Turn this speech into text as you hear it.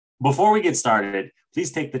Before we get started,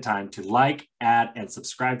 please take the time to like, add, and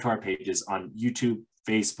subscribe to our pages on YouTube,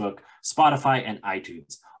 Facebook, Spotify, and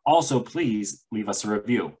iTunes. Also, please leave us a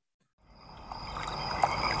review.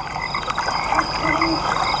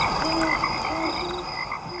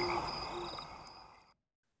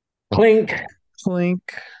 Clink.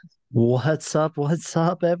 Clink. What's up? What's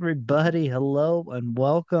up, everybody? Hello and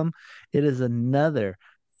welcome. It is another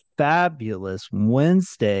fabulous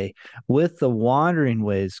Wednesday with the Wandering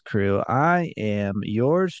Ways crew. I am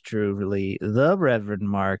yours truly, the Reverend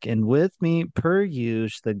Mark, and with me, per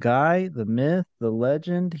usual, the guy, the myth, the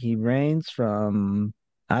legend. He reigns from,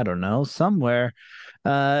 I don't know, somewhere.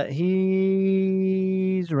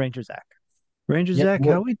 He's Ranger Zach. Ranger Yeah, Zach,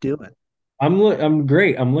 how we doing? I'm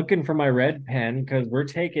great. I'm looking for my red pen because we're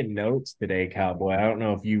taking notes today, Cowboy. I don't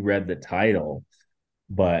know if you read the title,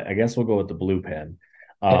 but I guess we'll go with the blue pen.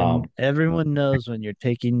 And Um, everyone knows when you're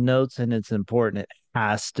taking notes and it's important, it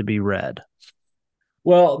has to be read.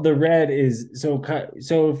 well, the red is so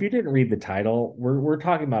if you didn't read the title, we're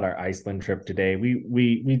talking about our Iceland trip today.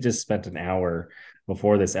 We just spent an hour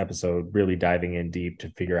before this episode really diving in deep to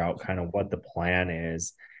figure out kind of what the plan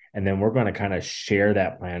is. And then we're going to kind of share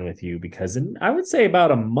that plan with you because I would say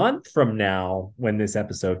about a month from now, when this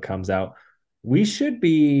episode comes out, we should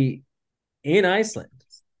be in Iceland,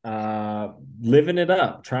 living it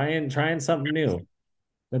up, trying something new.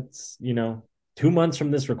 That's 2 months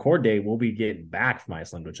from this record day, we'll be getting back from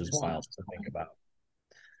Iceland, which is wild to think about.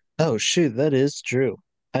 Oh, shoot, that is true.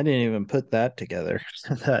 I didn't even put that together.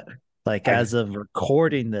 That, like, I, as of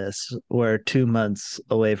recording this, we're 2 months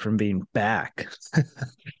away from being back.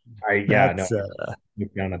 yeah, no, That's,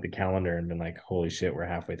 look down at the calendar and been like, holy shit, we're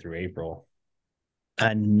halfway through April.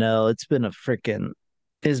 I know it's been a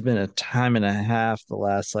time and a half the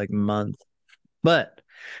last like month. But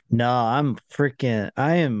no,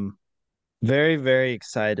 I am very, very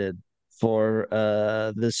excited for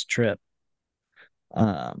this trip.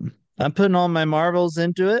 I'm putting all my marbles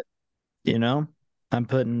into it, you know.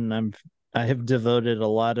 I have devoted a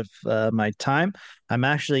lot of my time. I'm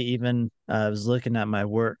actually even I was looking at my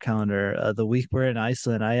work calendar. The week we're in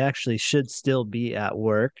Iceland, I actually should still be at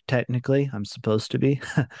work. Technically, I'm supposed to be,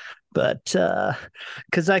 but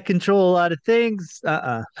because I control a lot of things,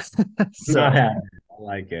 Not so happening. I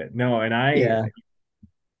like it. No, and yeah.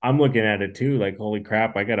 I'm looking at it too, like, holy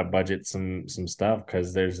crap, I gotta budget some stuff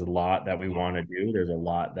because there's a lot that we want to do. There's a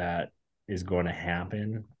lot that is going to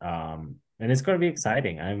happen. And it's going to be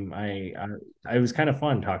exciting. I was kind of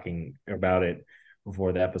fun talking about it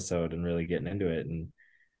before the episode and really getting into it and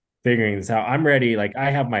figuring this out. I'm ready. Like, I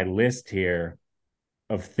have my list here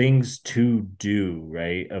of things to do,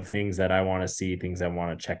 right? Of things that I want to see, things I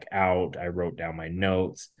want to check out. I wrote down my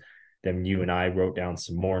notes. Then you and I wrote down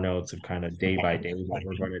some more notes of kind of day by day what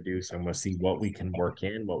we're going to do. So I'm going to see what we can work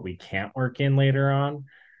in, what we can't work in later on.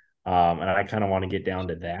 And I kind of want to get down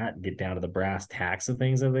to that, get down to the brass tacks of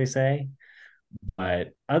things, as they say.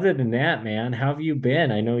 But other than that, man, how have you been?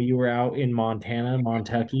 I know you were out in Montana,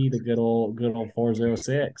 Montucky, the good old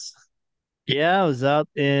 406. Yeah, I was out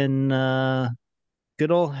in good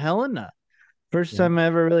old Helena. First Yeah. time I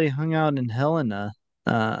ever really hung out in Helena.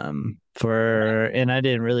 And I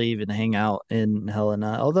didn't really even hang out in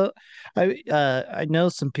Helena. Although I know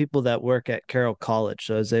some people that work at Carroll College,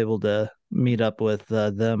 so I was able to meet up with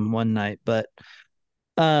them one night. But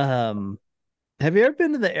um have you ever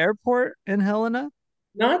been to the airport in Helena?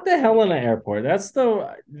 Not the Helena Airport.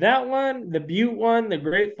 That one, the Butte one, the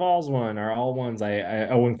Great Falls one are all ones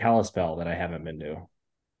in Kalispell that I haven't been to.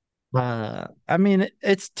 I mean,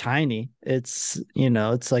 it's tiny. It's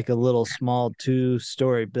like a little small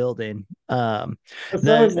two-story building. But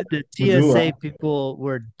so is The TSA Missoula. people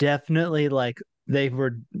were definitely like they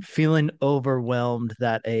were feeling overwhelmed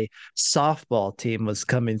that a softball team was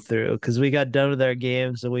coming through because we got done with our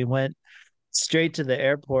games and we went straight to the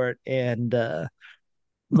airport and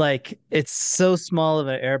like it's so small of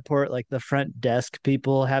an airport, like the front desk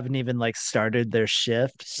people haven't even like started their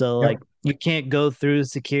shift, so like Yep. you can't go through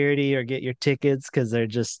security or get your tickets because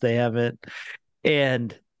they haven't.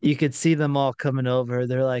 And you could see them all coming over.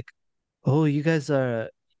 They're like, oh, you guys are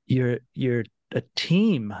you're a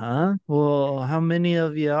team, huh? Well, how many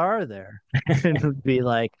of you are there? And it would be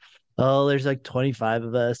like, oh, there's like 25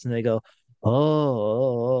 of us. And they go,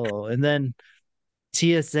 oh. And then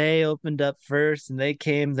TSA opened up first and they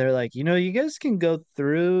came, they're like, you guys can go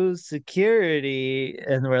through security.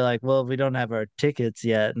 And we're like, well, we don't have our tickets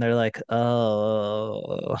yet. And they're like,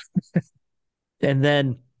 oh. And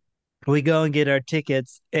then we go and get our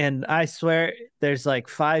tickets. And I swear there's like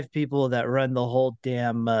five people that run the whole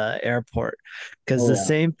damn airport because Oh the yeah.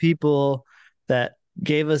 same people that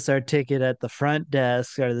gave us our ticket at the front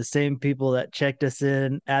desk are the same people that checked us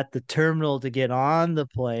in at the terminal to get on the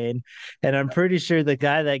plane. And I'm pretty sure the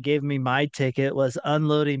guy that gave me my ticket was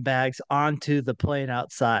unloading bags onto the plane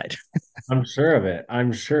outside. I'm sure of it.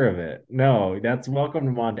 I'm sure of it. No, that's welcome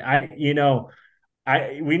to Montana.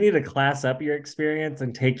 We need to class up your experience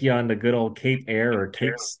and take you on the good old Cape Air or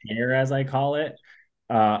Cape Scare, as I call it,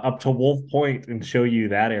 up to Wolf Point and show you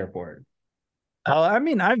that airport. Oh, I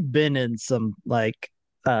mean, I've been in some like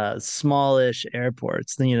smallish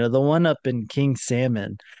airports. The one up in King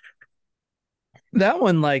Salmon. That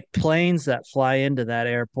one, like planes that fly into that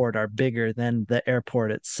airport are bigger than the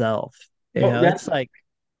airport itself. Oh, that's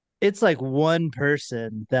It's like one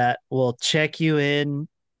person that will check you in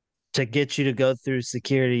to get you to go through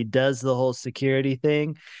security, does the whole security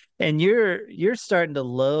thing, and you're starting to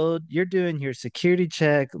load, you're doing your security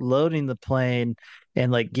check, loading the plane,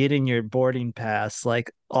 and like getting your boarding pass, like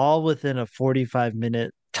all within a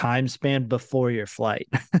 45-minute time span before your flight.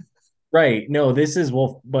 right. No, this is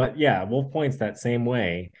Wolf, but yeah, Wolf Point's that same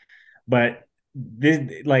way. But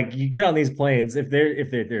this, like, you get on these planes, if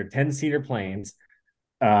they're 10-seater planes,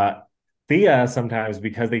 uh Thea sometimes,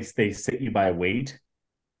 because they sit you by weight,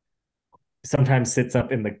 sometimes sits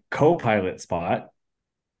up in the co-pilot spot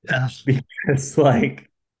Yeah. because like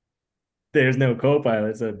there's no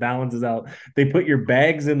co-pilot, so it balances out. They put your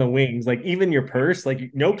bags in the wings, like even your purse,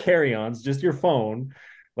 like no carry-ons, just your phone,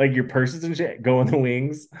 like your purses and shit go in the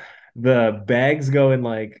wings. The bags go in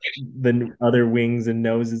like the other wings and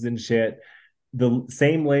noses and shit. The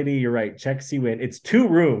same lady, you're right, checks you in. It's 2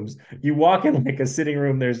 rooms. You walk in like a sitting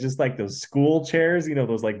room. There's just like those school chairs,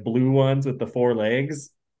 those like blue ones with the 4 legs,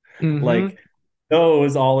 Mm-hmm. like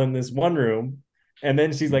those all in this one room. And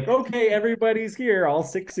then she's like, okay, everybody's here. All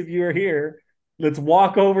 6 of you are here. Let's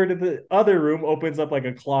walk over to the other room, opens up like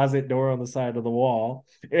a closet door on the side of the wall.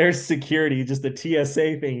 There's security, just a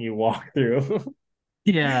TSA thing you walk through.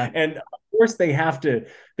 Yeah. And of course they have to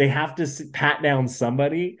pat down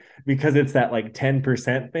somebody because it's that like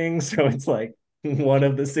 10% thing. So it's like one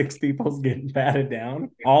of the 6 people's getting patted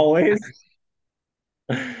down always.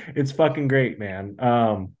 It's fucking great, man.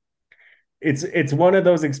 It's one of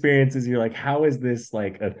those experiences you're like, how is this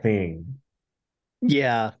like a thing?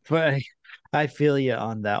 Yeah, but I feel you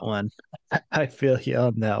on that one. I feel you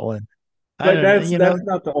on that one. I But don't know, that's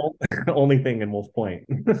not the only thing in Wolf Point.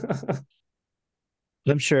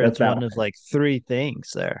 I'm sure That's it's that one one. of like three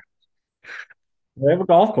things there. We have a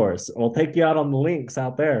golf course. We'll take you out on the links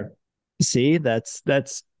out there. See, that's the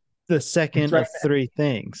It's second right. of three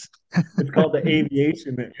things. It's called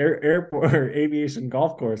the airport or aviation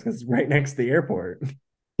golf course because it's right next to the airport.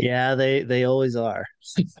 Yeah, they always are.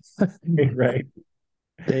 Right.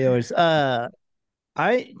 They always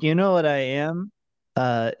you know what I am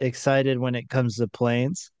excited when it comes to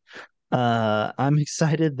planes. I'm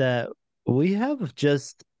excited that we have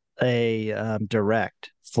just a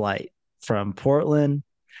direct flight from Portland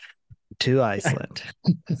to Iceland.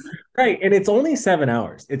 Right. And it's only 7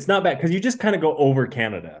 hours. It's not bad because you just kind of go over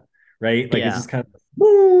Canada, right? Like it's Yeah. just kind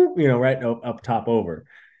of, right up top over.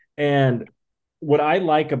 And what I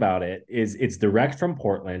like about it is it's direct from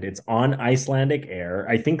Portland. It's on Icelandic Air.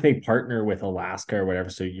 I think they partner with Alaska or whatever.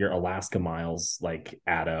 So your Alaska miles like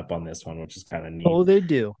add up on this one, which is kind of Oh, neat. they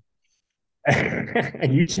do.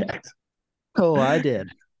 And you checked. Oh, I did.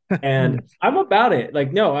 And I'm about it.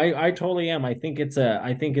 Like, no, I totally am. I think it's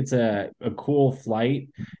a cool flight.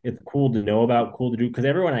 It's cool to know about, cool to do. Because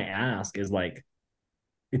everyone I ask is like,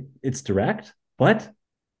 it's direct. What?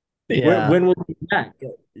 When, Yeah. when will you be back?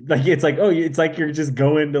 Like, it's like, oh, it's like you're just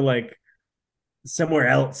going to like somewhere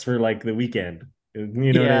else for like the weekend. You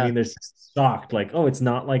know what I Yeah. mean? They're shocked, like, oh, it's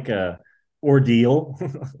not like a ordeal.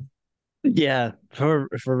 Yeah, for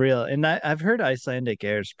real. And I've heard Icelandic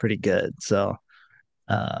Air is pretty good. So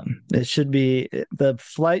it should be the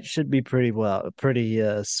flight should be pretty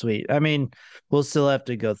sweet. I mean, we'll still have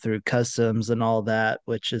to go through customs and all that,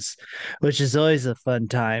 which is always a fun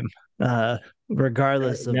time,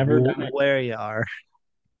 regardless of Never done it. where you are.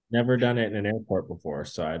 Never done it in an airport before,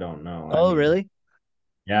 so I don't know. I Oh, mean, really?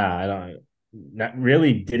 yeah, I don't not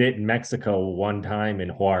really did it in Mexico one time in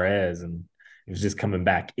Juarez, and it was just coming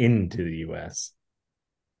back into the US.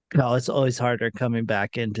 No, it's always harder coming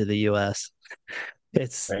back into the US.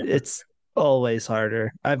 It's Right. it's always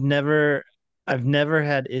harder. I've never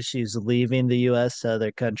had issues leaving the US to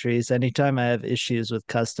other countries. Anytime I have issues with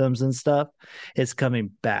customs and stuff, it's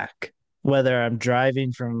coming back. Whether I'm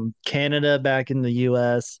driving from Canada back in the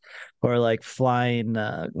US or like flying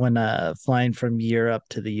from Europe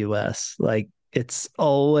to the US, like it's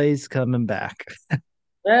always coming back.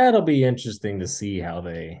 That'll be interesting to see how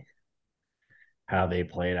they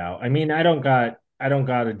play it out. I mean, I don't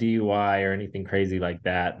got a DUI or anything crazy like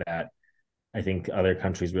that I think other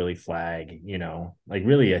countries really flag, like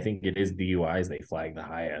really, I think it is DUIs they flag the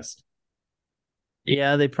highest.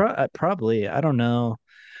 Yeah, they probably, I don't know.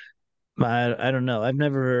 I don't know. I've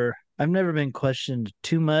never been questioned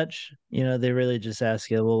too much. They really just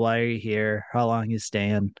ask you, well, why are you here? How long you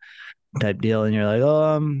staying? Type deal. And you're like, oh,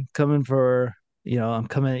 I'm coming for, I'm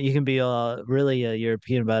coming. You can be really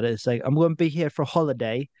European about it. It's like, I'm going to be here for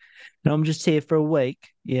holiday. No, I'm just here for a week.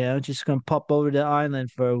 Yeah, I'm just gonna pop over to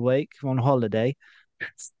Ireland for a week on holiday.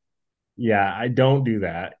 Yeah, I don't do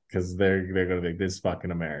that because they're gonna think this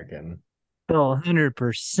fucking American. Oh,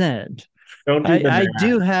 100%. Don't do I the I math.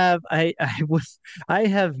 do have I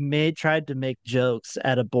have tried to make jokes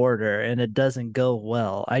at a border and it doesn't go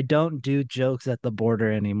well. I don't do jokes at the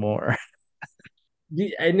border anymore.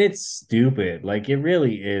 And it's stupid. Like it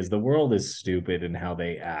really is. The world is stupid in how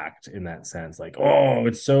they act in that sense. Like, oh,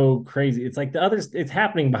 it's so crazy. It's like the others, it's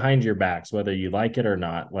happening behind your backs, whether you like it or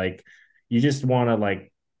not. Like you just want to like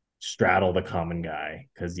straddle the common guy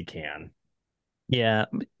because you can. Yeah,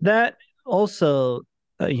 that also,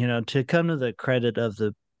 to come to the credit of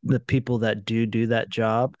the people that do that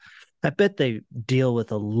job, I bet they deal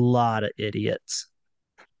with a lot of idiots.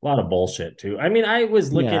 A lot of bullshit too. I mean, I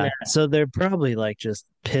was looking Yeah, at so they're probably like just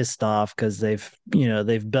pissed off because they've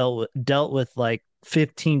dealt with like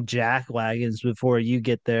 15 jack wagons before you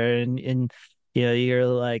get there, and you're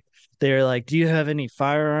like they're like, do you have any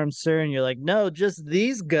firearms, sir? And you're like, no, just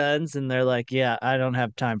these guns, and they're like, yeah, I don't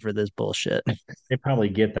have time for this bullshit. they probably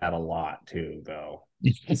get that a lot too, though.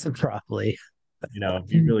 So probably.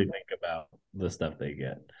 If you really think about the stuff they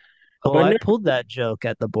get. Oh, But I no, pulled that joke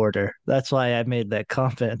at the border. That's why I made that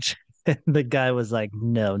comment. The guy was like,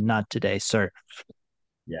 no, not today, sir.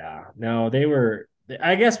 yeah, no, they were.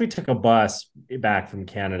 I guess we took a bus back from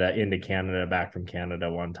Canada into Canada, back from Canada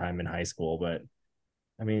one time in high school. But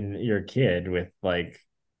I mean, you're a kid with like,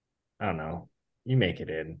 I don't know, you make it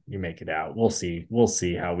in, you make it out. We'll see. We'll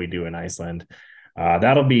see how we do in Iceland.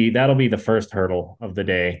 That'll be the first hurdle of the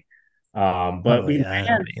day. But Oh we yeah,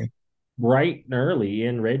 it'll land be. bright and early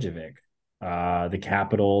in Reykjavik, the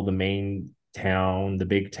capital, the main town, the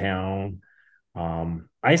big town.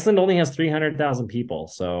 Iceland only has 300,000 people,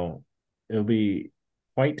 so it'll be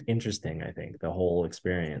quite interesting, I think, the whole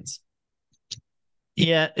experience.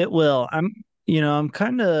 Yeah, it will. I'm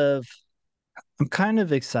kind of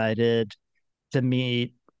excited to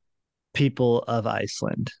meet people of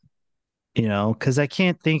Iceland, because I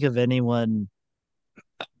can't think of anyone.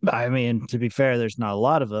 I mean, to be fair, there's not a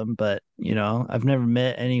lot of them, but I've never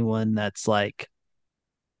met anyone that's like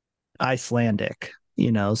Icelandic,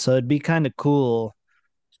 so it'd be kind of cool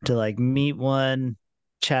to like meet one,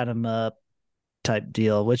 chat them up type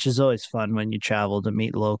deal, which is always fun when you travel to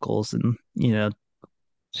meet locals and,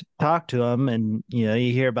 talk to them and, you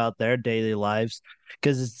hear about their daily lives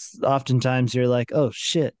because it's oftentimes you're like, oh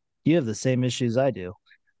shit, you have the same issues I do.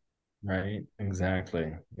 Right?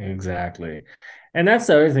 Exactly. Exactly. And that's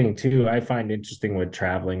the other thing too, I find interesting with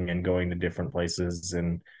traveling and going to different places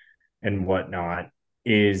and whatnot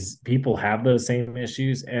is people have those same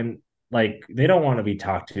issues and like they don't want to be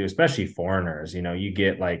talked to, especially foreigners. You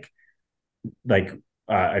get like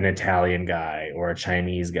an Italian guy or a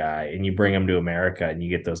Chinese guy, and you bring them to America, and you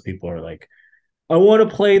get those people who are like, "I want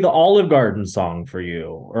to play the Olive Garden song for you,"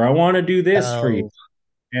 or "I want to do this for you," Oh,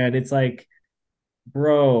 and it's like,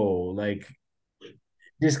 bro, like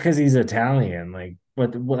just because he's Italian, like,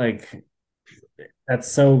 but like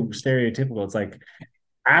that's so stereotypical. It's like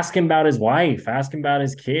ask him about his wife, ask him about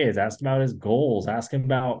his kids, ask him about his goals, ask him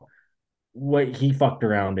about what he fucked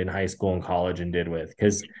around in high school and college and did with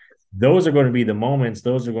because those are going to be the moments,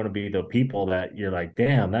 those are going to be the people that you're like,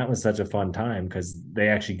 damn, that was such a fun time because they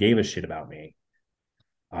actually gave a shit about me,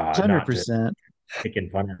 not just 100%. picking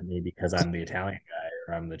fun at me because I'm the Italian guy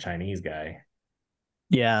or I'm the Chinese guy.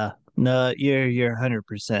 Yeah. No, you're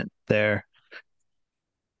 100% there.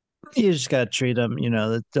 You just gotta treat them,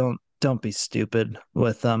 don't be stupid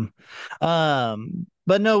with them. But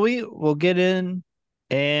no, we'll get in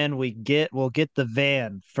and we'll get the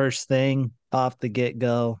van first thing off the get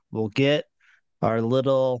go. We'll get our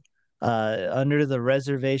little under the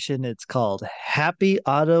reservation. It's called Happy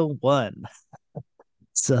Auto One.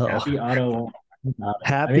 So Happy auto. I mean,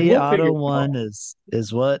 Happy we'll Auto figure it One out.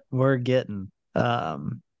 is what we're getting.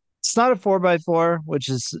 It's not a 4x4, which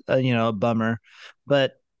is a bummer,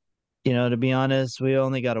 but to be honest, we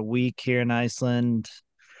only got a week here in Iceland.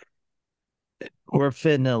 We're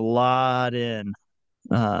fitting a lot in.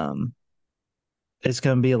 Um, it's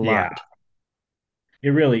going to be a Yeah, lot. it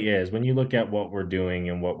really is when you look at what we're doing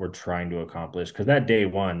and what we're trying to accomplish. Because that day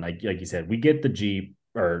one, like you said, we get the Jeep,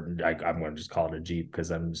 or I'm going to just call it a Jeep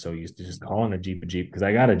because I'm so used to just calling a Jeep because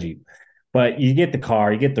I got a Jeep. But you get the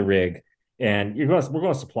car, you get the rig, and we're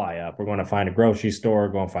going to supply up. We're going to find a grocery store,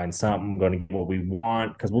 going to find something, going to get what we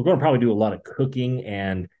want because we're going to probably do a lot of cooking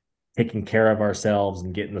and taking care of ourselves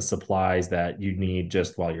and getting the supplies that you need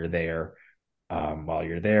just while you're there. While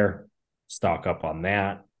you're there, stock up on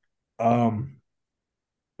that. Um,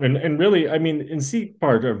 and really, I mean, and see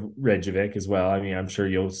part of Reykjavik as well. I mean, I'm sure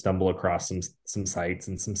you'll stumble across some sites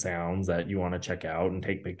and some sounds that you want to check out and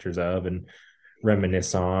take pictures of and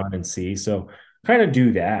reminisce on and see. So kind of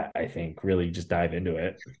do that, I think, really just dive into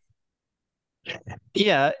it.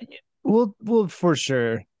 Yeah, we'll for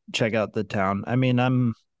sure check out the town. I mean,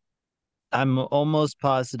 I'm almost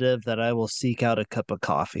positive that I will seek out a cup of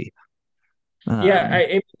coffee. Yeah,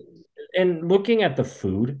 Um, and looking at the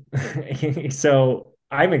food, so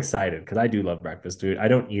I'm excited because I do love breakfast food. I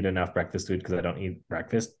don't eat enough breakfast food because I don't eat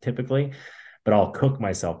breakfast typically, but I'll cook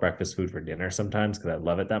myself breakfast food for dinner sometimes because I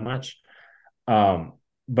love it that much. Um,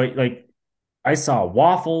 but like I saw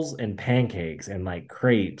waffles and pancakes and like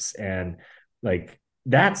crepes and like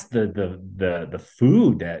that's the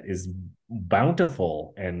food that is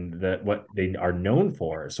bountiful and what they are known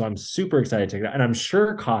for. So I'm super excited to check it out. And I'm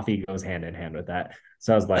sure coffee goes hand in hand with that.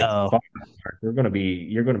 So I was like, oh, fuck, Mark, you're gonna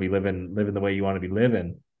be living the way you want to be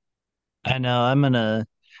living. I know I'm gonna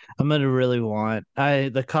really want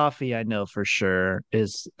the coffee. I know for sure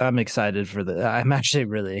is I'm excited for the. I'm actually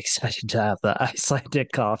really excited to have the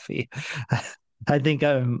Icelandic coffee. I think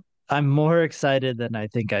I'm more excited than I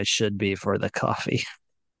think I should be for the coffee.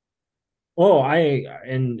 Oh,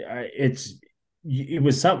 it's it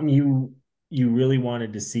was something you really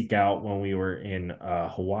wanted to seek out when we were in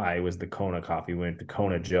Hawaii was the Kona coffee. We went to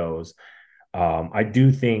Kona Joe's. I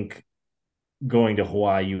do think going to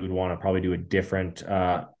Hawaii, you would want to probably do a different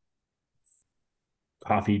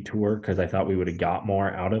coffee tour because I thought we would have got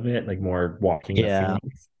more out of it, like more walking the Yeah.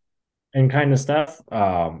 fields and kind of stuff.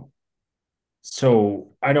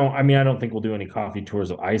 So I don't think we'll do any coffee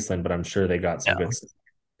tours of Iceland, but I'm sure they got some good No. stuff.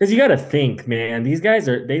 Because you got to think, man, these guys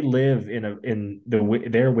they live in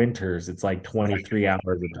their winters. It's like 23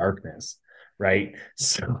 hours of darkness, right?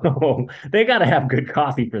 So they got to have good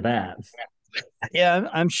coffee for that. Yeah,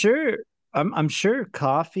 I'm sure. I'm sure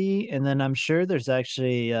coffee, and then I'm sure there's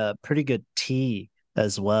actually pretty good tea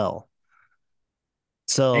as well.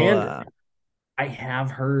 So, And I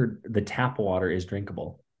have heard the tap water is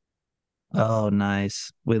drinkable. oh,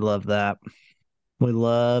 nice. We love that. We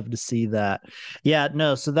love to see that. Yeah,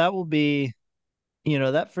 no, so that will be,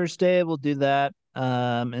 that first day we'll do that.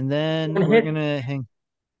 And then And we're hit, gonna hang.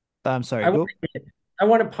 I'm sorry, I want go. I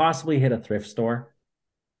want to possibly hit a thrift store.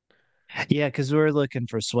 Yeah, because we're looking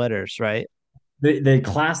for sweaters, right? The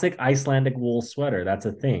classic Icelandic wool sweater, that's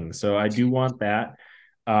a thing. So I do want that.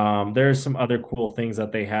 There's some other cool things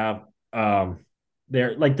that they have.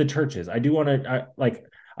 They're like the churches. I do want to like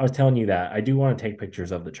I was telling you that I do want to take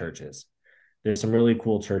pictures of the churches. There's some really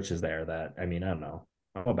cool churches there that I mean, I don't know.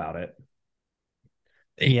 I'm about it.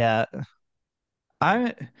 Yeah,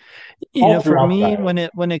 I All for throughout me, the when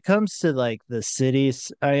it comes to like the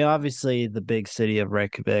cities, I obviously the big city of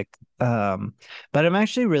Reykjavik, but I'm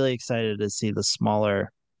actually really excited to see the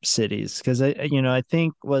smaller cities because I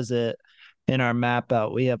think was it in our map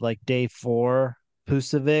out we have like day 4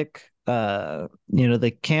 Husavik,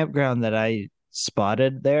 the campground that I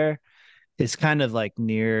spotted there is kind of like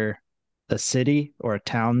near a city or a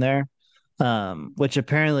town there, which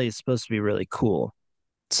apparently is supposed to be really cool.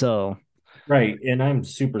 So. right. And I'm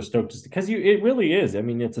super stoked just because it really is. I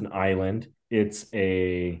mean, it's an island. It's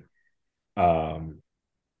a um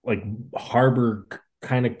like harbor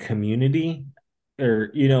kind of community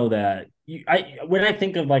or that I when I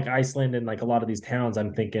think of like Iceland and like a lot of these towns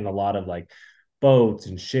I'm thinking a lot of like boats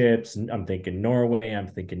and ships and I'm thinking Norway, I'm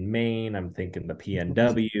thinking Maine, I'm thinking the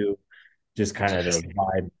PNW, just kind of those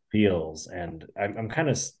vibe feels and I'm kind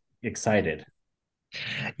of excited.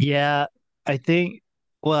 Yeah, I think,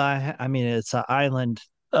 well, I mean, it's an island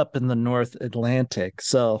up in the North Atlantic.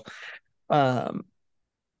 So, um,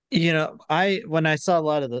 when I saw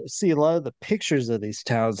see a lot of the pictures of these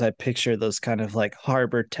towns, I picture those kind of like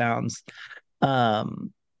harbor towns,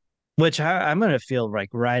 um, which I'm gonna feel like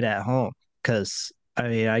right at home because I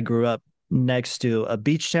mean, I grew up next to a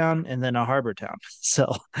beach town and then a harbor town.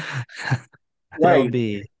 So it'll Right.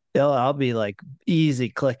 be, I'll be like easy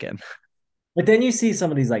clicking. But then you see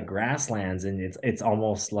some of these like grasslands and it's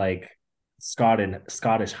almost like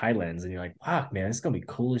Scottish Highlands and you're like, fuck man, it's gonna be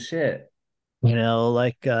cool as shit.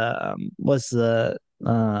 Like what's the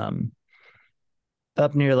um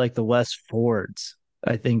up near like the West Fords,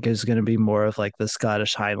 I think is going to be more of like the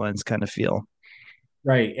Scottish Highlands kind of feel.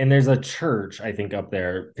 Right. And there's a church, I think, up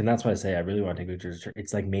there. And that's why I say I really want to take pictures of church.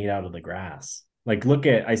 It's like made out of the grass. Like look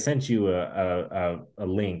at I sent you a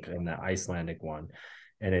link in the Icelandic one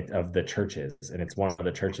and it of the churches. And it's one of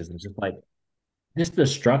the churches. And it's just like just the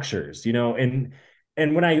structures, and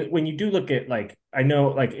when you do look at like I know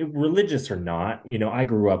like religious or not, I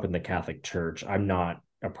grew up in the Catholic Church. I'm not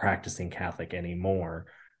a practicing Catholic anymore,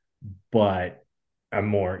 but I'm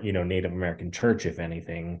more, Native American church, if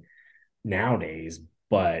anything, nowadays,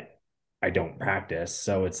 but I don't practice.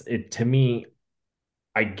 So it to me,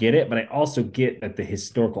 I get it, but I also get that the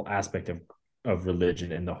historical aspect of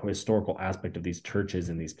religion and the historical aspect of these churches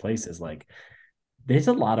and these places, like there's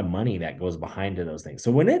a lot of money that goes behind to those things.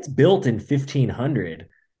 So when it's built in 1500,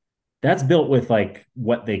 that's built with like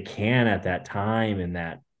what they can at that time and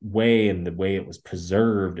that way and the way it was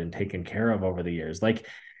preserved and taken care of over the years. Like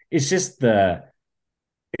it's just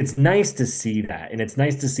it's nice to see that. And it's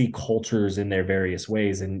nice to see cultures in their various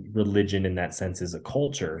ways. And religion, in that sense, is a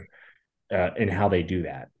culture in how they do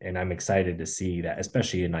that. And I'm excited to see that,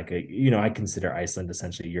 especially in like I consider Iceland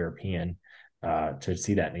essentially European. To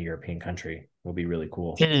see that in a European country will be really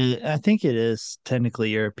cool. I think it is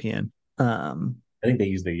technically European. I think they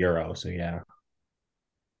use the euro, so yeah.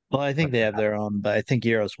 Well, I think they have their own, but I think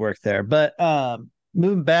Euros work there. But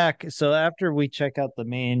moving back, so after we check out the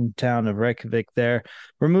main town of Reykjavik there,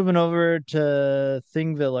 we're moving over to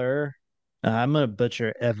Thingvellir. I'm gonna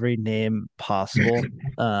butcher every name possible.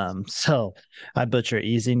 So I butcher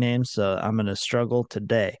easy names, so I'm gonna struggle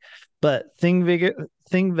today. But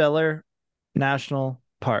Thingvellir National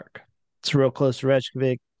Park. It's real close to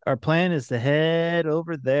Reykjavik. Our plan is to head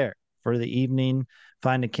over there for the evening,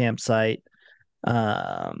 find a campsite,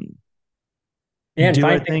 um, And do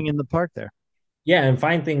our find thing in the park there. Yeah, and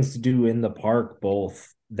find things to do in the park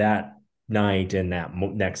both that night and that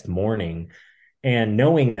next morning. And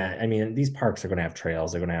knowing that, I mean, these parks are going to have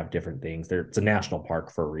trails, they're going to have different things. It's a national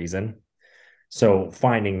park for a reason. So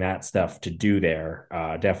finding that stuff to do there,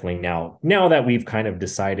 definitely now that we've kind of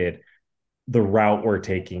decided the route we're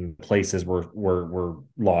taking, places we're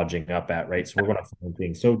lodging up at, right? So we're going to find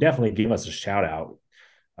things. So definitely give us a shout out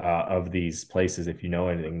of these places if you know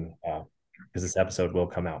anything, because this episode will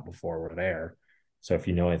come out before we're there. So if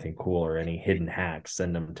you know anything cool or any hidden hacks,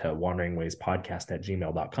 send them to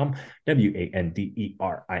wanderingwayspodcast@gmail.com.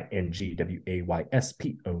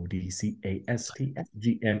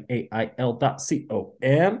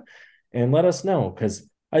 WANDERINGWAYSPODCAST@gmail.com. And let us know, because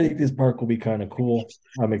I think this park will be kind of cool.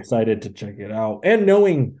 I'm excited to check it out. And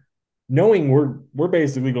knowing we're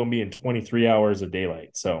basically going to be in 23 hours of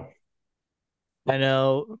daylight. So I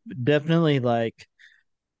know, definitely like,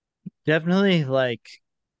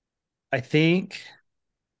 I think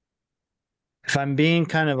if I'm being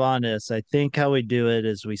kind of honest, I think how we do it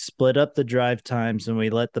is we split up the drive times and we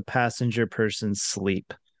let the passenger person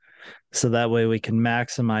sleep. So that way we can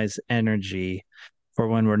maximize energy for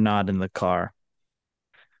when we're not in the car.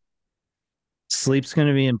 Sleep's going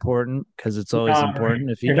to be important because it's you're always not right.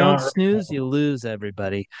 important. If you You're don't not right. snooze, you lose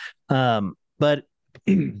everybody. But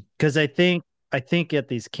because I think at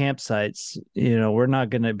these campsites, we're not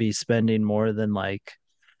going to be spending more than like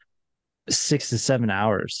 6 to 7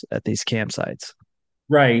 hours at these campsites.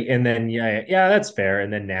 Right. And then yeah, that's fair.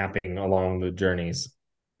 And then napping along the journeys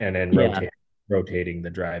and then Yeah. rotating the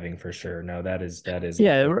driving for sure. No, that is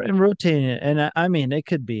Yeah. And rotating it. And I mean, it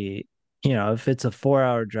could be, if it's a 4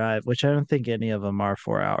 hour drive, which I don't think any of them are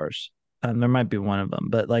 4 hours. There might be one of them,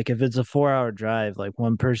 but like if it's a 4 hour drive, like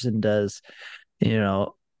one person does, you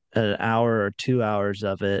know, an hour or 2 hours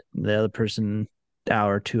of it, the other person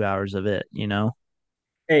hour, 2 hours of it.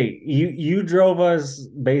 Hey, you drove us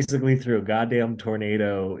basically through a goddamn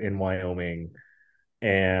tornado in Wyoming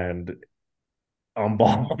and on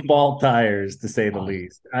ball tires, to say the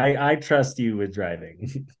least. I trust you with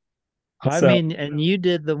driving. I So mean, and you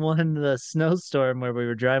did the one in the snowstorm where we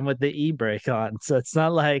were driving with the e-brake on. So it's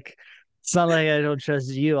not like I don't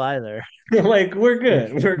trust you either. like we're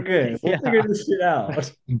good. We're good. We'll figure Yeah. this shit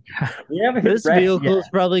out. We haven't hit This wreck vehicle yet. is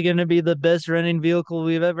probably going to be the best running vehicle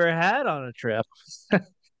we've ever had on a trip.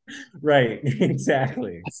 Right.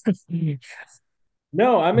 Exactly.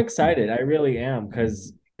 No, I'm excited. I really am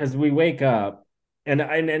because we wake up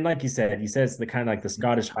and like you said it's the kind of like the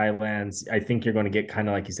Scottish Highlands. I think you're going to get kind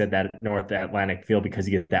of like you said that North Atlantic feel because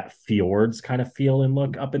you get that fjords kind of feel and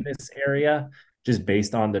look up in this area just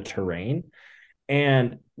based on the terrain.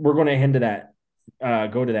 And we're going to head to that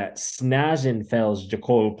go to that Snagenfels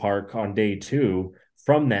Jacob Park on day 2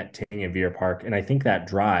 from that Tangier Park. And I think that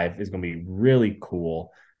drive is going to be really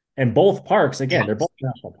cool. And both parks, again, they're both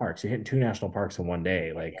national parks. You're hitting 2 national parks in one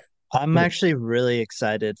day. Like, I'm actually really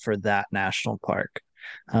excited for that national park,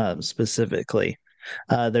 specifically.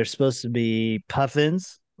 There's supposed to be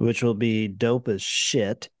puffins, which will be dope as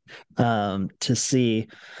shit to see.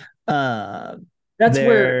 Uh, That's where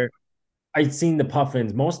there, I've seen the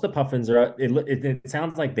puffins. Most of the puffins are. It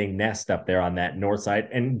sounds like they nest up there on that north side,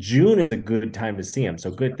 and June is a good time to see them.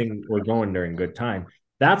 So good thing we're going during good time.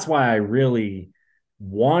 That's why I really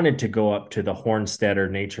wanted to go up to the Hornstetter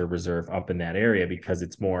Nature Reserve up in that area because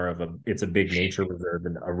it's a big nature reserve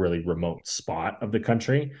and a really remote spot of the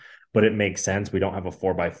country. But it makes sense. We don't have a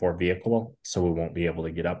 4x4 vehicle, so we won't be able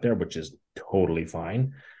to get up there, which is totally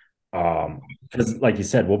fine. Because like you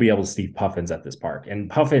said, we'll be able to see puffins at this park. And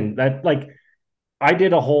puffin that like I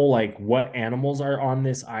did a whole like what animals are on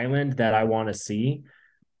this island that I want to see.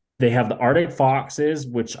 They have the Arctic foxes,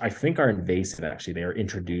 which I think are invasive, actually. They are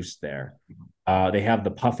introduced there. They have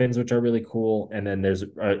the puffins, which are really cool. And then there's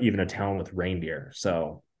even a town with reindeer.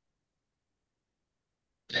 So,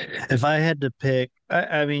 if I had to pick,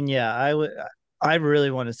 I mean, yeah, I would. I really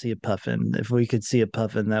want to see a puffin. If we could see a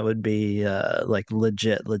puffin, that would be like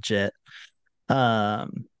legit, legit.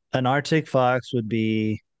 An Arctic fox would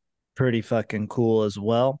be pretty fucking cool as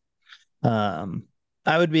well. Um,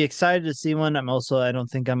 I would be excited to see one. I don't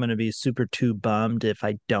think I'm going to be super too bummed if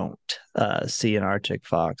I don't see an Arctic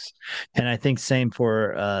fox. And I think same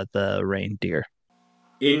for the reindeer.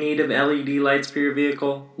 In need of LED lights for your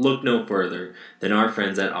vehicle? Look no further than our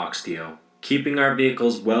friends at Oxteo, keeping our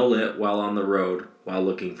vehicles well lit while on the road while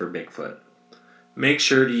looking for Bigfoot. Make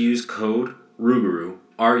sure to use code RUGARU,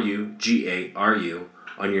 RUGARU,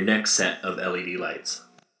 on your next set of LED lights.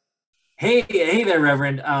 Hey there,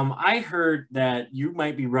 Reverend. I heard that you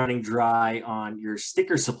might be running dry on your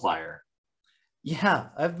sticker supplier. Yeah,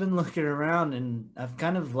 I've been looking around and I've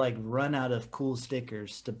kind of like run out of cool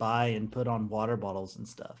stickers to buy and put on water bottles and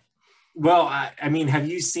stuff. Well, I mean, have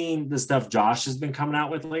you seen the stuff Josh has been coming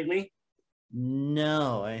out with lately?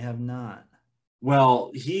 No, I have not.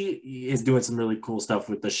 Well, he is doing some really cool stuff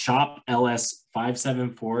with the Shop LS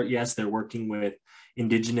 574. Yes, they're working with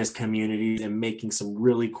indigenous communities and making some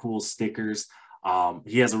really cool stickers.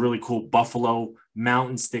 He has a really cool Buffalo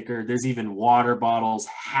Mountain sticker. There's even water bottles,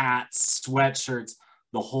 hats, sweatshirts,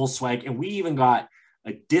 the whole swag. And we even got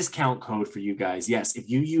a discount code for you guys. Yes, if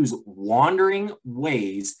you use Wandering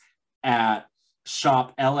Ways at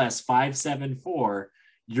Shop LS 574,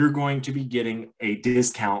 you're going to be getting a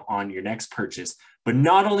discount on your next purchase. But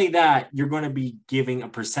not only that, you're going to be giving a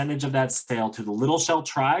percentage of that sale to the Little Shell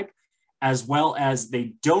Tribe, as well as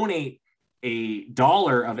they donate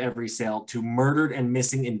 $1 of every sale to murdered and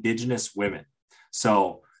missing Indigenous women.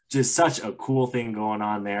 So just such a cool thing going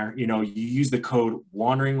on there. You know, you use the code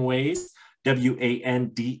Wandering Ways,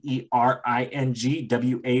 WANDERING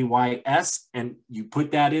and you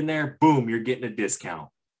put that in there, boom, you're getting a discount.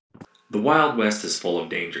 The Wild West is full of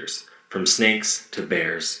dangers, from snakes to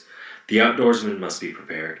bears. The outdoorsman must be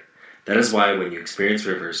prepared. That is why when you experience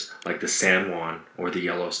rivers like the San Juan or the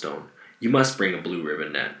Yellowstone, you must bring a blue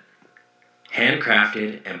ribbon net.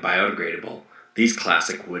 Handcrafted and biodegradable, these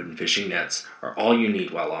classic wooden fishing nets are all you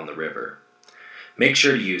need while on the river. Make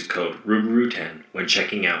sure to use code RUGARU10 when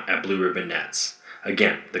checking out at Blue Ribbon Nets.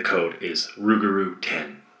 Again, the code is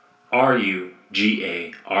RUGARU10.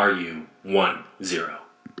 RUGARU10.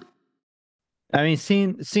 I mean,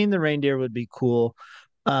 seeing the reindeer would be cool.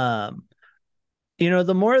 Um,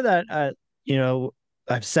 the more that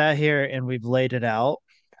I've sat here and we've laid it out,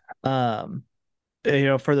 um,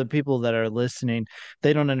 for the people that are listening,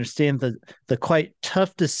 they don't understand the quite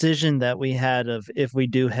tough decision that we had of if we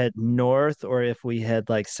do head north or if we head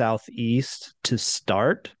like southeast to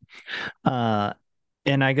start. Uh,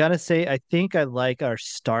 and I gotta say, I think I like our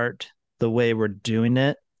start the way we're doing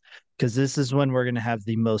it because this is when we're gonna have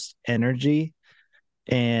the most energy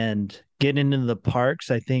and get into the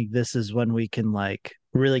parks. I think this is when we can like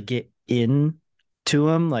really get in to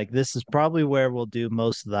them. Like this is probably where we'll do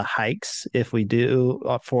most of the hikes if we do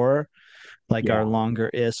for like our yeah. longer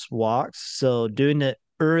is walks. So doing it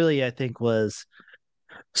early, I think was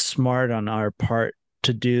smart on our part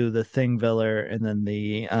to do the Thingvellir and then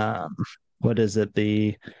the what is it,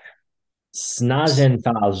 the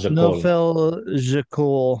Snagenthal. Snowfell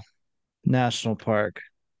National Park.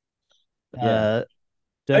 Yeah.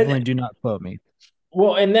 Definitely do not quote me.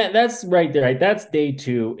 Well, and that's right there. Right? That's day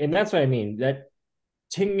two. And that's what I mean. That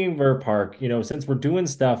Tinginger Park, since we're doing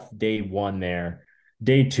stuff day one there,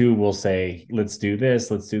 day two, we'll say, let's do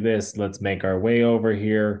this, let's make our way over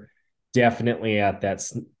here. Definitely at that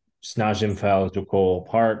Snagenfell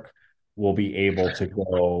Park, we'll be able to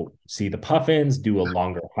go see the puffins, do a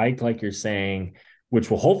longer hike, like you're saying,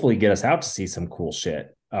 which will hopefully get us out to see some cool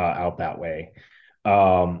shit out that way.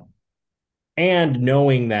 And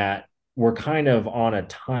knowing that we're kind of on a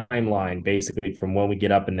timeline basically from when we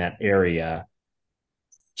get up in that area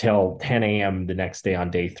till 10 a.m. the next day on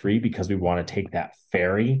day 3, because we want to take that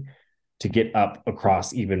ferry to get up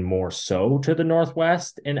across even more so to the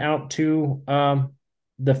northwest and out to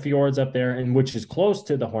the fjords up there, and which is close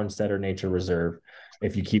to the Hornstetter Nature Reserve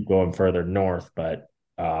if you keep going further north. But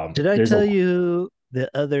Did I there's tell you the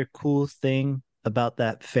other cool thing about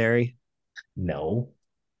that ferry? no.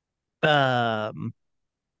 Um,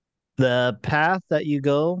 the path that you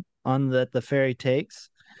go on that the ferry takes,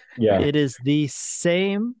 Yeah. it is the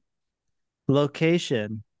same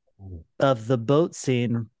location of the boat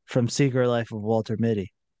scene from Secret Life of Walter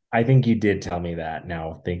Mitty. I think you did tell me that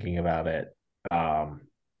now thinking about it. Um,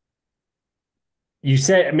 you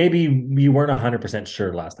said maybe you weren't 100%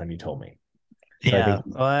 sure last time you told me. So I Yeah,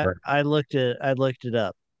 think well, I looked it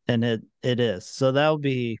up, and it is. So that'll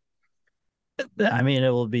be. I mean, it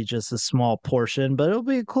will be just a small portion, but it'll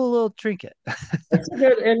be a cool little trinket. that's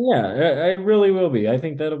good. And yeah, it really will be. I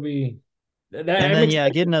think that'll be that. And I'm then yeah,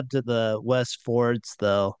 excited. getting up to the West Fords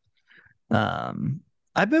though, um,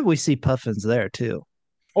 I bet we see puffins there too.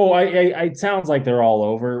 Oh, it sounds like they're all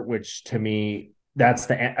over, which to me,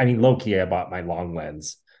 that's I mean, low key, I bought my long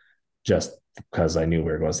lens just because I knew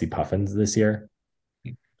we were going to see puffins this year.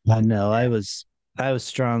 I know. I was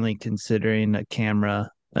strongly considering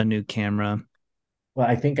a new camera. Well,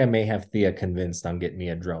 I think I may have Thea convinced on getting me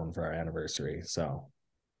a drone for our anniversary. So,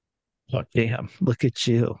 Oh, damn, look at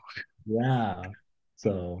you. yeah.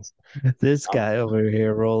 So, This guy over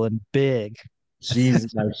here rolling big.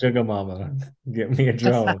 she's my sugar mama. Get me a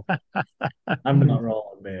drone. I'm not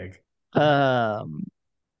rolling big. Um,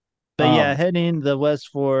 but yeah, Um, heading the West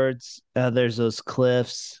Fords, there's those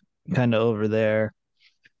cliffs kind of over there.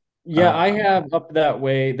 yeah, I Um, have up that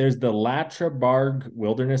way. There's the Latrabarg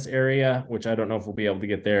Wilderness Area, which I don't know if we'll be able to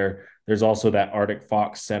get there. There's also that Arctic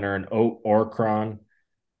Fox Center and Orcron,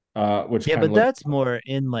 which yeah, kind of but look that's more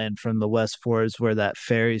inland from the West Fords where that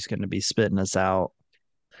ferry's going to be spitting us out.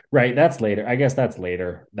 right. That's later. I guess that's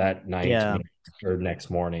later that night Yeah. maybe, or next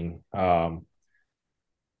morning.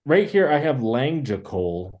 Right here, I have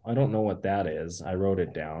Langjacol. I don't know what that is. I wrote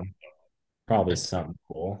it down. Probably something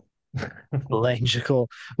cool. Electrical.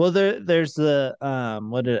 Well, there's the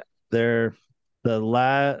what it there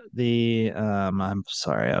the I'm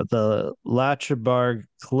sorry, the Latrabarg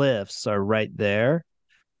cliffs are right there.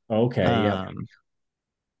 Okay, yeah. Um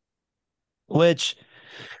which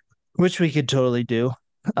we could totally do.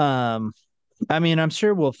 Um I mean, I'm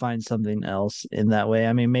sure we'll find something else in that way.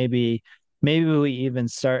 I mean, maybe we even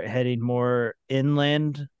start heading more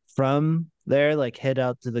inland from there, like head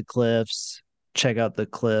out to the cliffs, check out the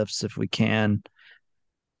cliffs if we can.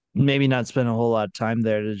 Maybe not spend a whole lot of time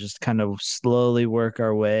there to just kind of slowly work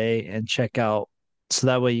our way and check out so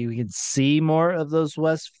that way you can see more of those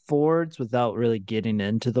West Fords without really getting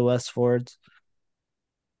into the West Fords.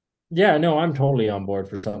 Yeah, no, I'm totally on board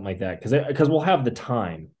for something like that because we'll have the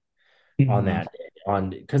time on Mhm. that day, on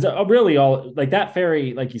because really all like that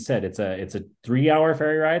ferry, like you said, it's a 3 hour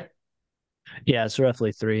ferry ride. Yeah, it's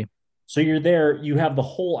roughly three. So you're there, you have the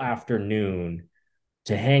whole afternoon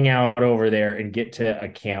to hang out over there and get to a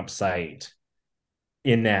campsite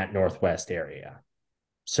in that northwest area.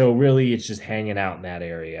 So really it's just hanging out in that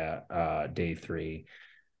area day 3,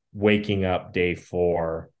 waking up day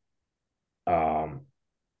 4, um,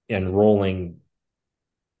 and rolling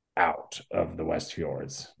out of the West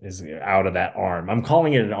Fjords, is out of that arm. I'm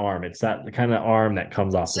calling it an arm. It's that the kind of arm that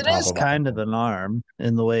comes off the It top is of kind of Iceland. an arm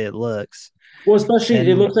in the way it looks. Well, especially it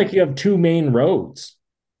And looks like you have 2 main roads,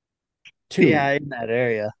 yeah, too, in that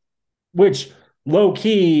area. which low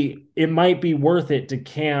key, it might be worth it to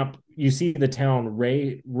camp. You see the town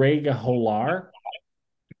Regaholar?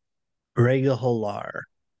 Regaholar.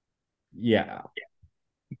 Yeah.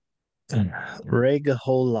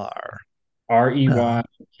 Regaholar. Uh,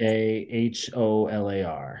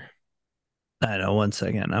 Reykaholar. I know, one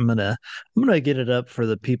second. I'm gonna get it up for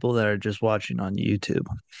the people that are just watching on YouTube.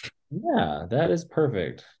 Yeah, that is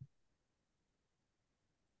perfect.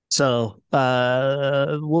 So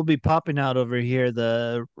we'll be popping out over here.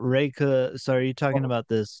 The Reika, sorry, you talking about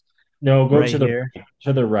this No, go right here?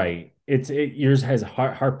 to the right. Yours has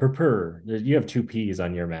Harper. You have 2 P's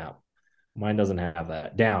on your map. Mine doesn't have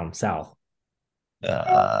that. Down south.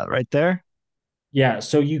 Right there? Yeah,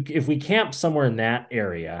 so you if we camp somewhere in that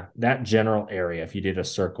area, that general area, if you did a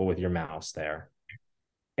circle with your mouse there,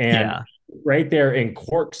 and Yeah. right there in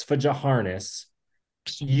Corks Harness,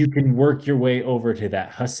 you can work your way over to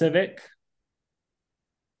that Husavik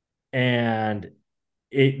and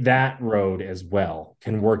that road as well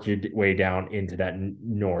can work your way down into that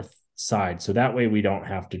north side. So that way we don't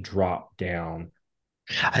have to drop down.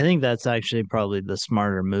 I think that's actually probably the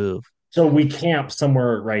smarter move. So we camp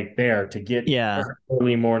somewhere right there to get Yeah. our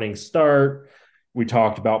early morning start. We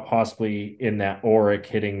talked about possibly in that Auric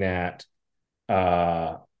hitting that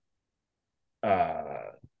uh uh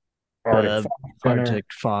Arctic The Fox Center, Arctic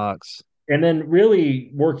fox. and then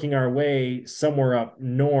really working our way somewhere up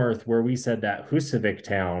north where we said that Husavik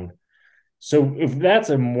town. So if that's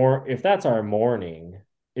our morning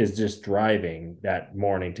is just driving that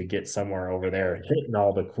morning to get somewhere over there, hitting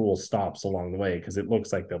all the cool stops along the way because it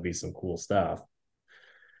looks like there'll be some cool stuff,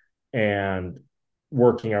 and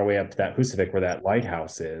working our way up to that Husavik where that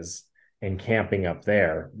lighthouse is and camping up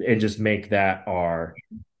there and just make that our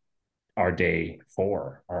day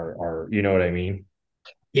four, our you know what I mean?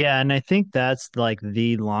 Yeah, and I think that's like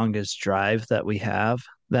the longest drive that we have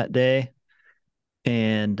that day.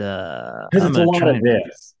 And Because I'm it's a gonna lot try of and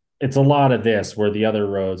this. It's a lot of this where the other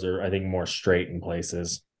roads are, I think, more straight in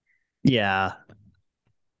places. yeah,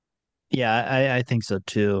 yeah, I think so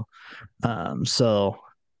too. So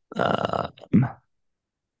uh,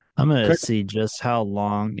 I'm gonna see just how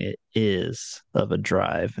long it is of a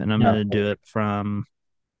drive, and Yeah. I'm gonna do it from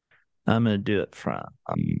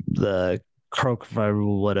the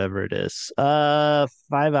Croakviru, whatever it is. 5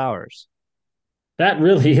 hours. That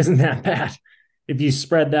really isn't that bad. If you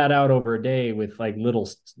spread that out over a day with like little,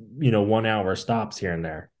 1 hour stops here and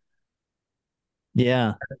there,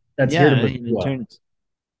 Yeah, that's yeah, here to I mean, it Missoula. turns.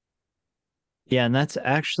 Yeah, and that's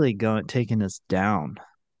actually going taking us down.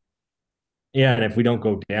 Yeah. And if we don't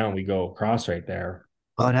go down, we go across right there.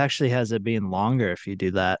 Oh, it actually has it being longer if you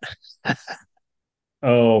do that.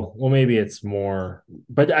 Oh, well, maybe it's more,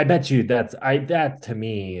 but I bet you that to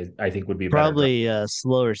me, I think would be a better drive. Probably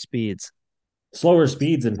slower speeds. Slower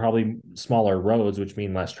speeds and probably smaller roads, which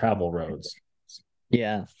mean less travel roads.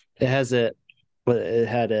 Yeah, it has it, but it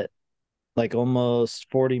had it like almost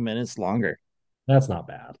 40 minutes longer. That's not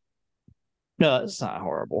bad No, it's not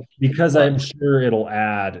horrible. because But I'm sure it'll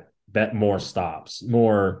add bet more stops,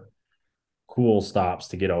 more cool stops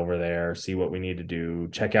to get over there, see what we need to do,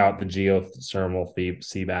 check out the geothermal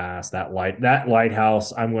sea bass, that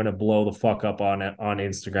lighthouse. I'm going to blow the fuck up on it on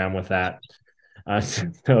Instagram with that.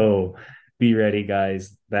 So be ready,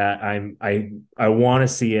 guys. That I want to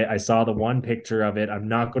see it. I saw the one picture of it. I'm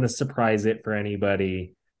not going to surprise it for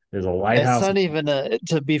anybody. There's a it's lighthouse. not even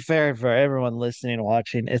to be fair for everyone listening and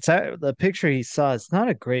watching. The picture he saw. It's not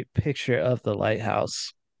a great picture of the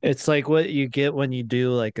lighthouse. It's like what you get when you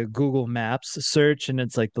do like a Google Maps search, and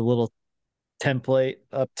it's like the little template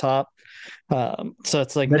up top. So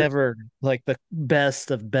it's like But never like the best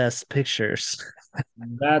of best pictures.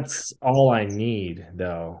 that's all I need,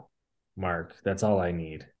 though, Mark. That's all I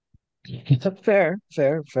need. Fair,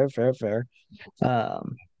 fair, fair, fair, fair.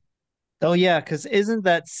 Um, oh yeah, because isn't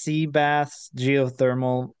that sea bass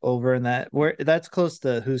geothermal over in that where that's close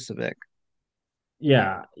to Husavik?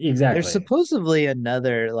 Yeah, There's exactly. supposedly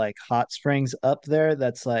another like hot springs up there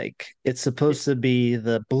that's like it's supposed to be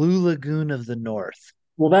the Blue Lagoon of the North.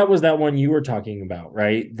 Well, that was that one you were talking about,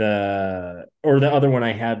 right? The other one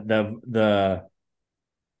I had the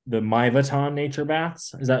Maivaton nature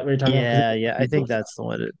baths. Is that what you're talking about? Yeah, yeah, I It think looks that's the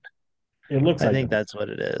one it looks I like think them, that's what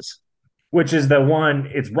it is. which is the one.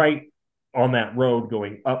 It's right on that road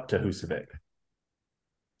going up to Husavik.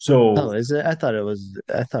 Oh, So is it? I thought it was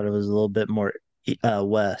a little bit more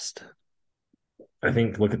west. I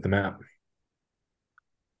think look at the map.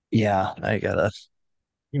 Yeah, You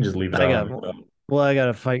can just leave it I on. got, well, I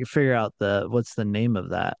gotta figure out what's the name of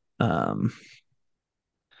that. The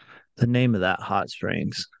name of that hot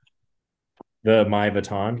springs. The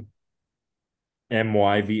Maivaton,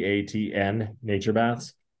 Myvatn nature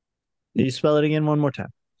baths. Can you spell it again one more time?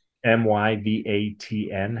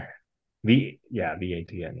 Myvatn.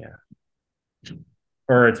 Vatn, yeah.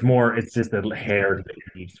 Or it's more, it's just a hair to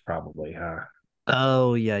the east, probably, huh?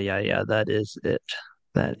 Oh, yeah, yeah, yeah. That is it.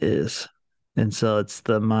 That is. And so it's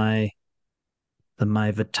the my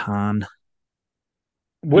Vuitton.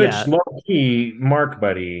 Which Yeah. low key, Mark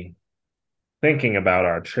buddy, thinking about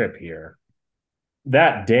our trip here,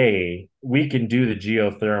 that day we can do the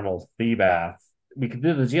geothermal sea baths. We could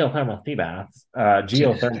do the geothermal sea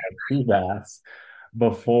baths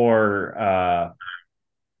before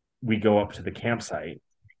we go up to the campsite.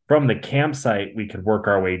 From the campsite, we could work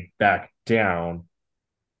our way back down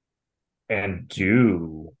and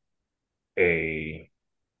a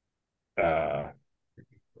uh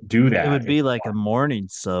do It would that. be like a morning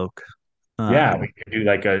soak. Yeah, we Um, could do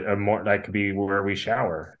like a more that could be where we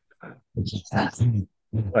shower.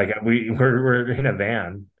 Like we're in a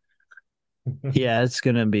van. yeah, it's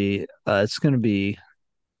gonna be there's gonna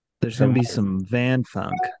So be some van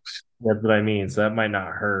funk. that's what I mean. So that might not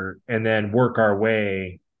hurt. And then work our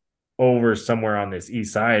way over somewhere on this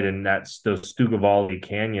east side, and that's the Stugavali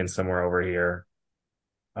Canyon somewhere over here,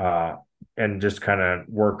 uh, and just kind of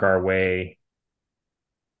work our way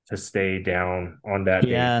to stay down on that day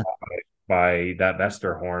Yeah. by that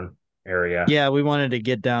Vesterhorn area. Yeah, we wanted to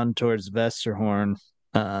get down towards Vesterhorn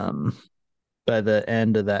um by the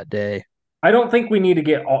end of that day. I don't think we need to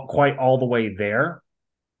get quite all the way there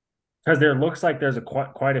because there looks like there's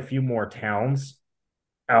quite a few more towns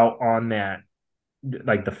out on that,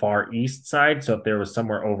 like the far east side. So if there was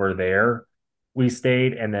somewhere over there, we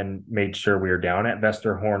stayed and then made sure we were down at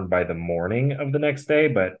Vesterhorn by the morning of the next day.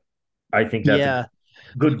 But I think that's a Yeah.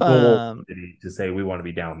 good goal Um to say we want to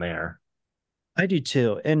be down there. I do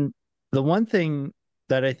too. And the one thing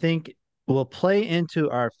that I think will play into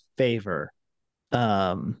our favor,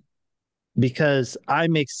 um, because I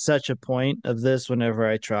make such a point of this whenever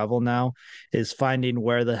I travel now, is finding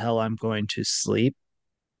where the hell I'm going to sleep.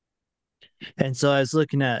 And so I was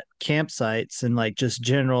looking at campsites and like just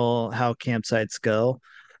general how campsites go.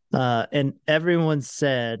 And everyone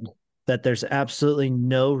said that there's absolutely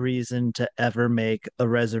no reason to ever make a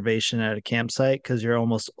reservation at a campsite because you're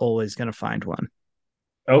almost always going to find one.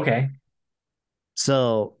 Okay.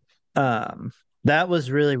 So um that was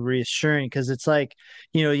really reassuring because it's like,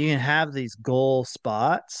 you can have these goal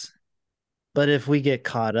spots, but if we get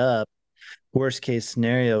caught up, worst case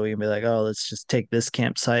scenario, we can be like, oh, let's just take this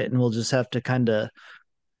campsite and we'll just have to kind of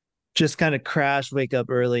crash, wake up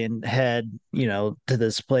early and head, to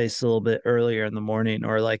this place a little bit earlier in the morning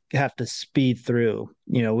or like have to speed through.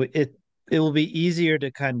 It will be easier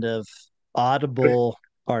to kind of audible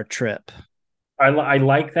our trip. I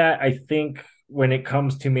like that. I think when it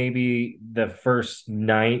comes to maybe the first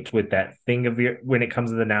night with that thing of your, when it comes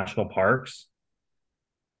to the national parks,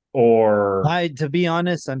 or To be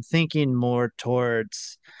honest, I'm thinking more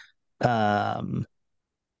towards um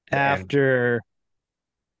the end. after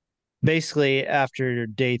basically after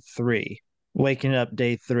day 3, waking up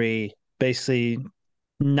day 3, basically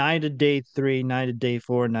night of day 3, night of day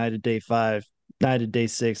 4, night of day 5, night of day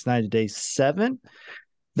 6, night of day 7.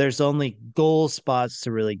 There's only goal spots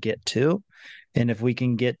to really get to, and if we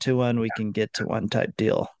can get to one, we can get to one type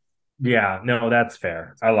deal. Yeah, no, that's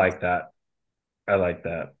fair. I like that. I like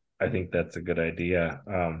that. I think that's a good idea.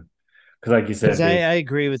 Because like you Because said, I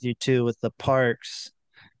agree with you too with the parks,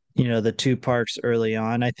 the 2 parks early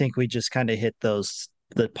on. I think we just kind of hit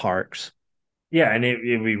the parks. yeah, and it'd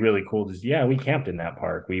be really cool to, yeah, we camped in that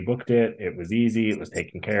park. We booked it. It was easy. It was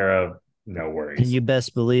taken care of. No And worries. you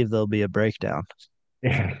best believe there'll be a breakdown.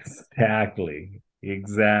 Exactly.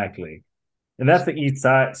 Exactly. And that's the east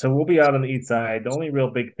side. So we'll be out on the east side. The only real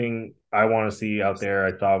big thing I want to see out there,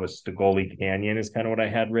 I thought, was Stogoli Canyon is kind of what I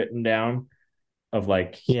had written down of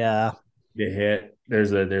like Yeah. the hit.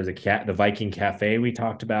 There's a cat, the Viking Cafe we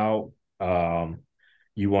talked about. Um,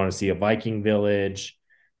 you want to see a Viking village,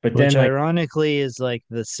 but Which then like ironically is like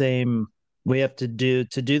the same we have to do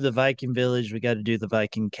the Viking village, we got to do the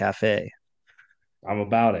Viking cafe. I'm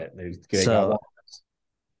about it. They got So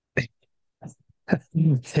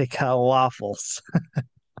they got waffles.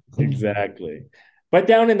 exactly. But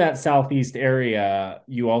down in that southeast area,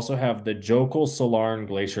 you also have the Jokul Salarn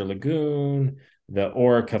Glacier Lagoon, the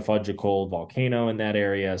Oricafudgical volcano in that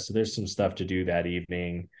area. So there's some stuff to do that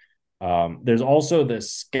evening. There's also the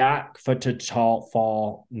Skakfatachal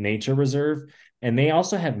Fall Nature Reserve, and they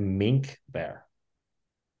also have mink there.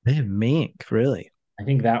 They have mink, really? I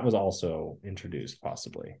think that was also introduced,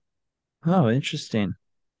 possibly. Oh, interesting.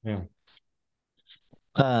 Yeah.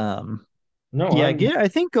 Um, No, yeah, I'm. again, I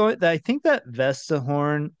think that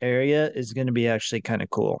Vestahorn area is going to be actually kind of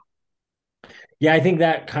cool. Yeah, I think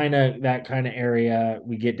that kind of area.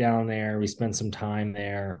 We get down there, we spend some time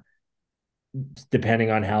there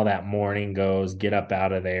depending on how that morning goes, get up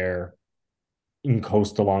out of there and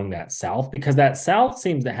coast along that south because that south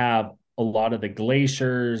seems to have a lot of the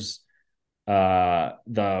glaciers,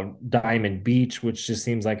 the Diamond Beach, which just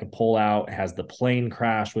seems like a pullout, has the plane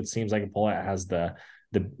crash, which seems like a pullout, has the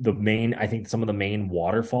main, I think some of the main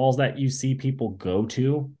waterfalls that you see people go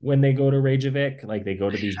to when they go to Reykjavik, like they go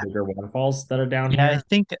to these bigger waterfalls that are down Yeah, I here,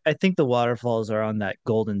 think I think the waterfalls are on that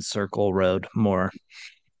Golden Circle Road more.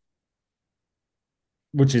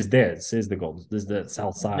 which is this is the gold, this is the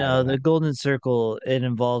south side No, of that. the Golden Circle, it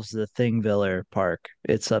involves the Thingvellir Park.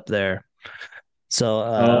 It's up there. So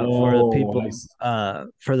Oh,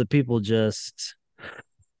 for the people just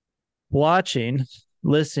watching,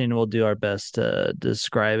 listening, we'll do our best to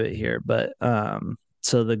describe it here. But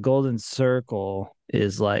so the Golden Circle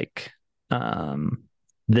is like um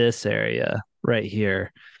this area right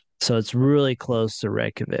here. So it's really close to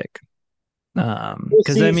Reykjavik. we'll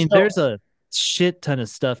Because I see. mean So there's a shit ton of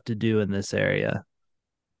stuff to do in this area.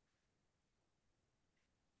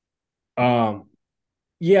 Um,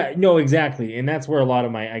 yeah, no, exactly. And that's where a lot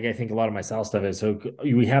of my, I think a lot of my south stuff is. So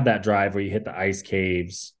we have that drive where you hit the ice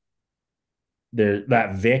caves. There,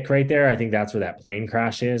 that Vic right there, I think that's where that plane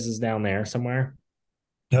crash is down there somewhere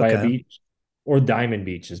by a Okay. beach. Or Diamond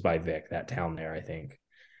Beach is by Vic, that town there, I think.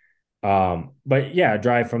 But yeah,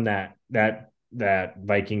 drive from that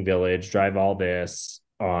Viking village, drive all this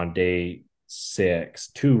on day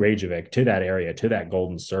 6 to Reykjavik, to that area, to that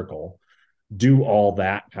golden circle, do all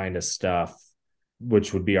that kind of stuff,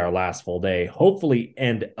 which would be our last full day. Hopefully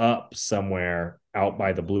end up somewhere out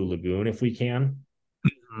by the Blue Lagoon if we can.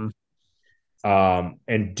 Mhm.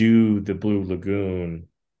 And do the Blue Lagoon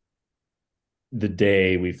the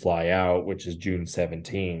day we fly out, which is June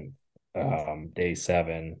 17th, day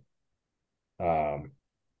 7. Um,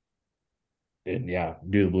 and yeah,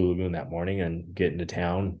 do the Blue Lagoon that morning and get into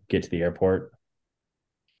town, get to the airport.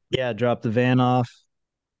 Yeah, drop the van off,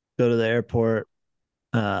 go to the airport,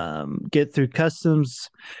 get through customs,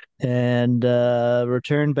 and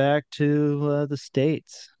return back to the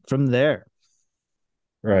States from there.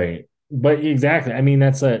 Right. But exactly. I mean,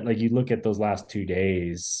 that's a like you look at those last 2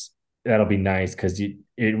 days, that'll be nice because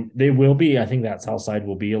they will be, I think that south side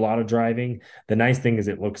will be a lot of driving. The nice thing is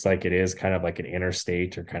it looks like it is kind of like an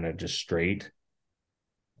interstate or kind of just straight.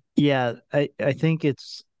 Yeah, I think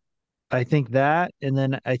that, and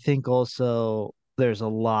then I think also there's a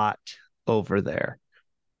lot over there.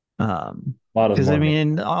 A lot of Because I more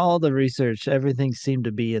mean, all the research, everything seemed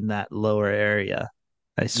to be in that lower area.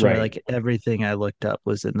 I swear, right. like everything I looked up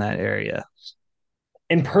was in that area.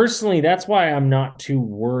 And personally, that's why I'm not too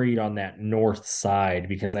worried on that north side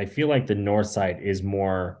because I feel like the north side is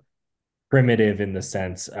more primitive in the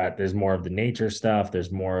sense there's more of the nature stuff,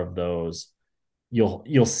 there's more of those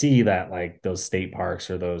you'll see that like those state parks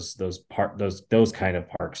or those kind of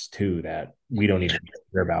parks too that we don't even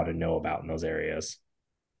hear about and know about in those areas.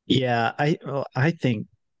 Yeah, I think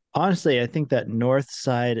honestly, I think that north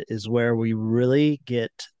side is where we really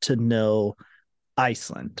get to know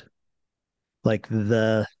Iceland, like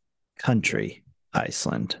the country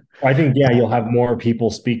Iceland. I think yeah, Uh, you'll have more people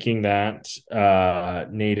speaking that their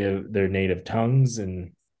native tongues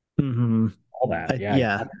and mhm. all that. Yeah.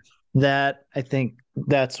 Yeah, that I think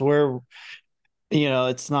that's where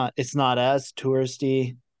it's not as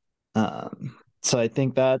touristy. So I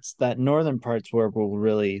think that's that northern part's where we'll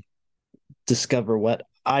really discover what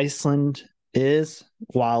Iceland is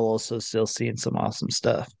while also still seeing some awesome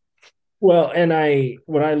stuff. Well, and I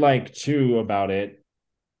what I like too about it,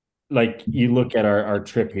 like you look at our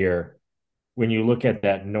trip here, when you look at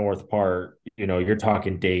that north part, you're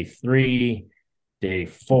talking day 3, day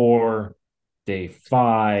 4, day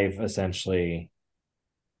 5, essentially,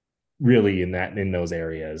 really in those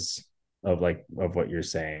areas of what you're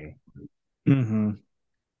saying. Mm-hmm.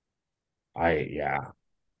 Yeah,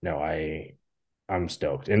 no, I'm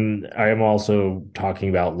stoked, and I am also talking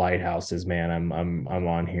about lighthouses, man. I'm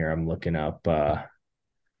on here. I'm looking up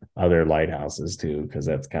other lighthouses too, because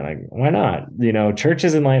that's kind of why not?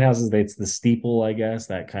 Churches and lighthouses. It's the steeple, I guess.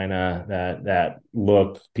 That kind of that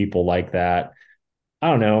look. People like that. I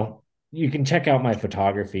don't know. You can check out my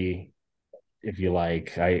photography if you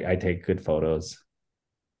like. I take good photos.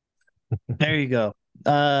 There you go.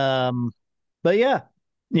 Um, but yeah,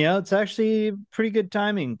 it's actually pretty good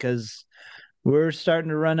timing because we're starting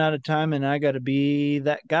to run out of time, and I got to be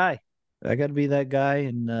that guy. I got to be that guy,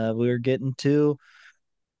 and we're getting to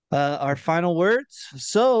our final words.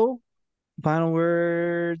 So, final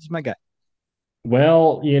words, my guy.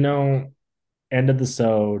 Well, end of the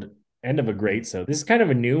sode, end of a great sode. This is kind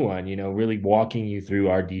of a new one, really walking you through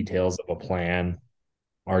our details of a plan,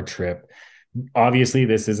 our trip. Obviously,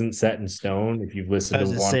 this isn't set in stone. If you've I listened to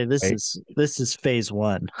was gonna one, say right? this is phase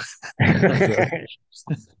one.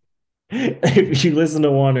 If you listen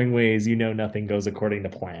to Wandering Ways, nothing goes according to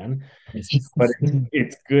plan. But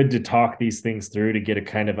it's good to talk these things through to get a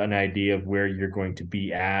kind of an idea of where you're going to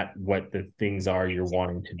be at, what the things are you're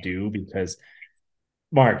wanting to do. Because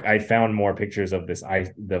Mark, I found more pictures of this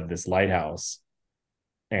lighthouse,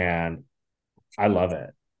 and I love it,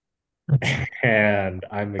 and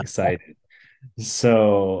I'm excited.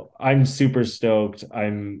 So I'm super stoked.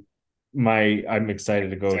 I'm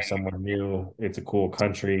excited to go somewhere new. It's a cool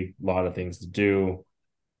country, a lot of things to do.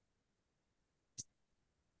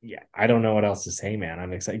 Yeah, I don't know what else to say, man.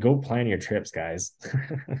 I'm excited. Go plan your trips, guys.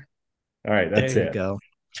 All right, There that's you it. go.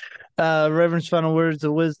 Reverend's final words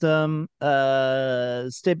of wisdom.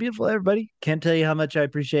 Stay beautiful, everybody. Can't tell you how much I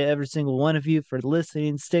appreciate every single one of you for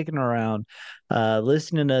listening, sticking around,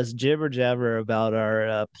 listening to us jibber jabber about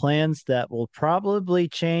our plans that will probably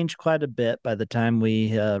change quite a bit by the time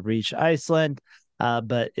we reach Iceland.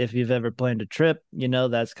 But if you've ever planned a trip,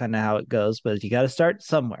 that's kind of how it goes. But you got to start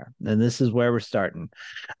somewhere, and this is where we're starting.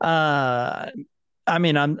 I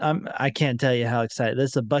mean, I can't tell you how excited.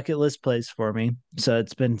 This is a bucket list place for me. So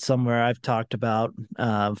it's been somewhere I've talked about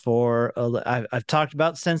I've talked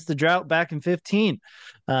about since the drought back in 15,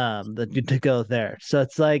 to go there. So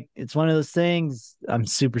it's like it's one of those things I'm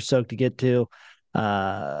super stoked to get to.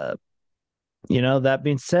 That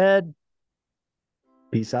being said,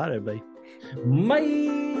 peace out, everybody.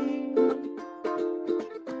 Bye.